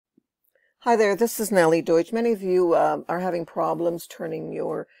Hi there, this is Nellie Deutsch. Many of you are having problems turning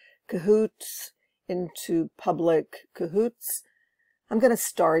your Kahoots into public Kahoots. I'm going to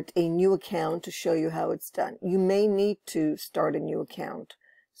start a new account to show you how it's done. You may need to start a new account,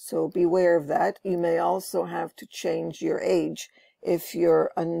 so beware of that. You may also have to change your age if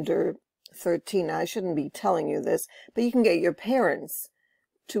you're under 13. Now, I shouldn't be telling you this, but you can get your parents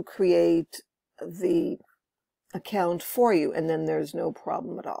to create the account for you, and then there's no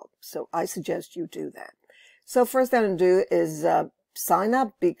problem at all. So I suggest you do that. So first thing I'm going to do is sign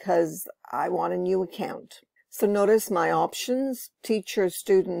up because I want a new account. So notice my options: teacher,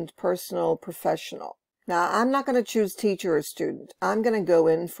 student, personal, professional. Now I'm not going to choose teacher or student. I'm going to go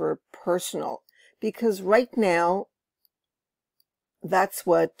in for personal because right now that's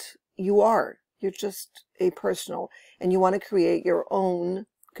what you are. You're just a personal, and you want to create your own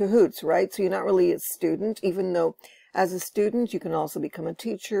Kahoots, right? So you're not really a student, even though as a student you can also become a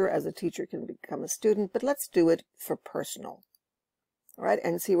teacher, as a teacher can become a student, but let's do it for personal, all right,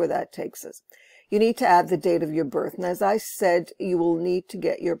 and see where that takes us. You need to add the date of your birth, and as I said, you will need to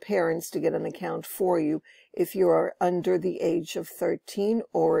get your parents to get an account for you if you are under the age of 13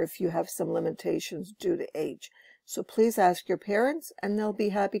 or if you have some limitations due to age. So please ask your parents and they'll be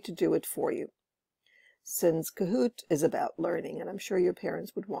happy to do it for you, since Kahoot is about learning, and I'm sure your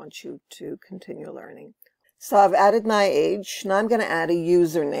parents would want you to continue learning. So I've added my age. Now I'm going to add a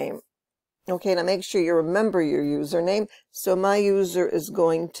username. Okay, now make sure you remember your username. So my user is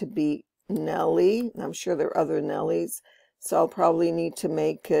going to be Nellie. I'm sure there are other Nellies, so I'll probably need to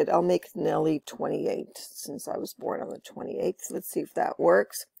make it, I'll make Nellie 28, since I was born on the 28th. Let's see if that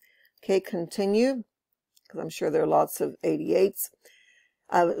works. Okay, continue, because I'm sure there are lots of 88s.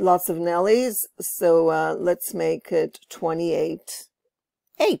 Lots of Nellies, so let's make it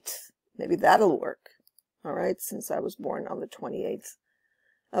 28/8. Maybe that'll work. All right, since I was born on the 28th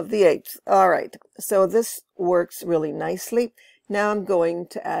of the 8th. All right, so this works really nicely. Now I'm going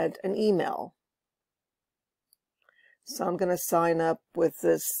to add an email. So I'm going to sign up with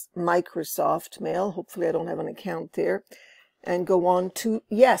this Microsoft mail. Hopefully I don't have an account there. And go on to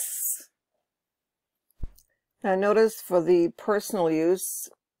yes. Now notice for the personal use,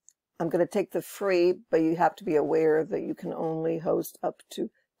 I'm going to take the free, but you have to be aware that you can only host up to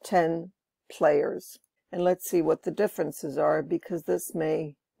 10 players. And let's see what the differences are, because this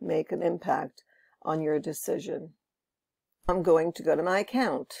may make an impact on your decision. I'm going to go to my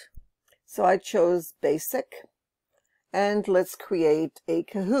account. So I chose basic, and let's create a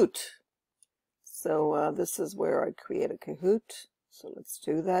Kahoot. So this is where I create a Kahoot. So let's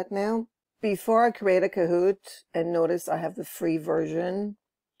do that now. Before I create a Kahoot, and notice I have the free version,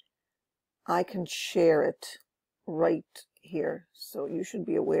 I can share it right here. So you should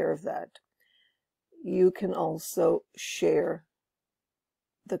be aware of that. You can also share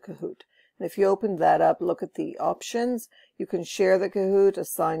the Kahoot. And if you open that up, look at the options. You can share the Kahoot,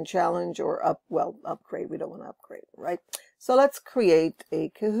 assign challenge, or upgrade. We don't want to upgrade, right? So let's create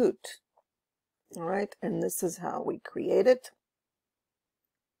a Kahoot. All right, and this is how we create it.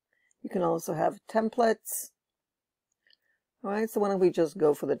 You can also have templates. All right, so why don't we just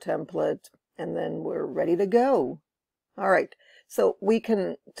go for the template, and then we're ready to go. All right, so we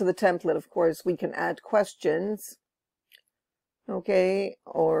can, to the template, of course, we can add questions, okay,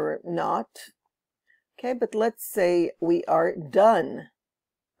 or not. Okay, but let's say we are done.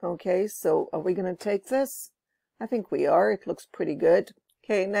 Okay, so are we going to take this? I think we are. It looks pretty good.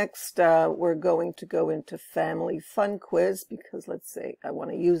 Okay, next we're going to go into Family Fun Quiz, because let's say I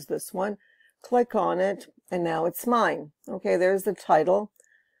want to use this one. Click on it, and now it's mine. Okay, there's the title,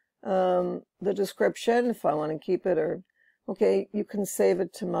 the description, if I want to keep it, or, okay, you can save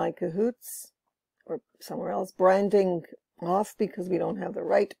it to My Kahoots or somewhere else. Branding off, because we don't have the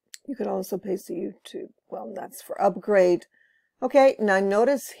right. You could also paste the YouTube. Well, that's for upgrade. Okay, now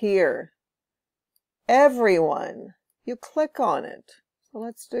notice here, everyone, you click on it. So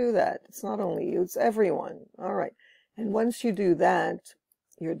let's do that. It's not only you, it's everyone. All right. And once you do that,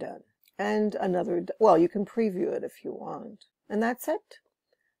 you're done. And another, well, you can preview it if you want. And that's it.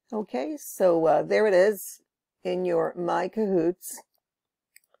 Okay, so there it is in your My Kahoots.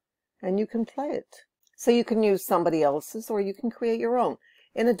 And you can play it. So you can use somebody else's, or you can create your own.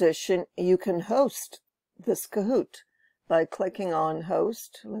 In addition, you can host this Kahoot by clicking on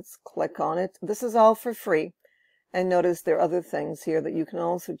host. Let's click on it. This is all for free. And notice there are other things here that you can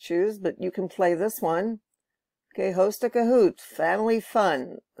also choose, but you can play this one. Okay, host a Kahoot, family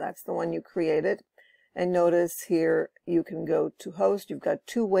fun. That's the one you created. And notice here you can go to host. You've got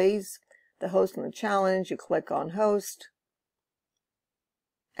two ways, the host and the challenge. You click on host.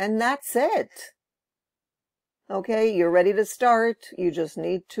 And that's it. Okay, you're ready to start. You just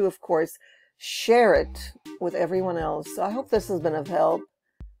need to, of course, share it with everyone else. So I hope this has been of help.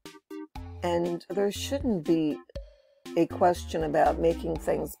 And there shouldn't be a question about making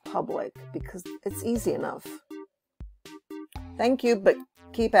things public because it's easy enough. Thank you, but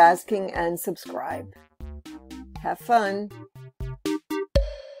keep asking and subscribe. Have fun.